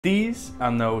These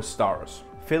are no stars.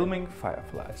 Filming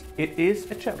fireflies. It is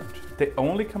a challenge. They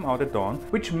only come out at dawn,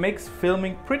 which makes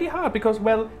filming pretty hard because,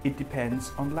 well, it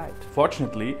depends on light.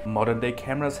 Fortunately, modern day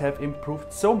cameras have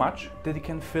improved so much that they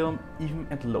can film even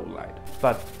at low light.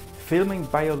 But filming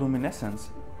bioluminescence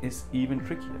is even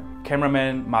trickier.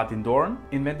 Cameraman Martin Dorn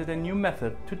invented a new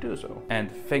method to do so.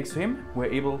 And thanks to him,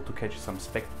 we're able to catch some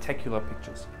spectacular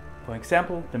pictures. For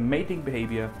example, the mating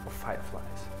behavior of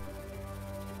fireflies.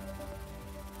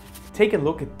 Take a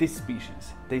look at this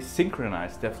species. They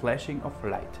synchronize their flashing of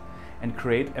light and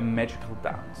create a magical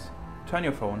dance. Turn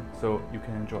your phone so you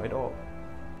can enjoy it all.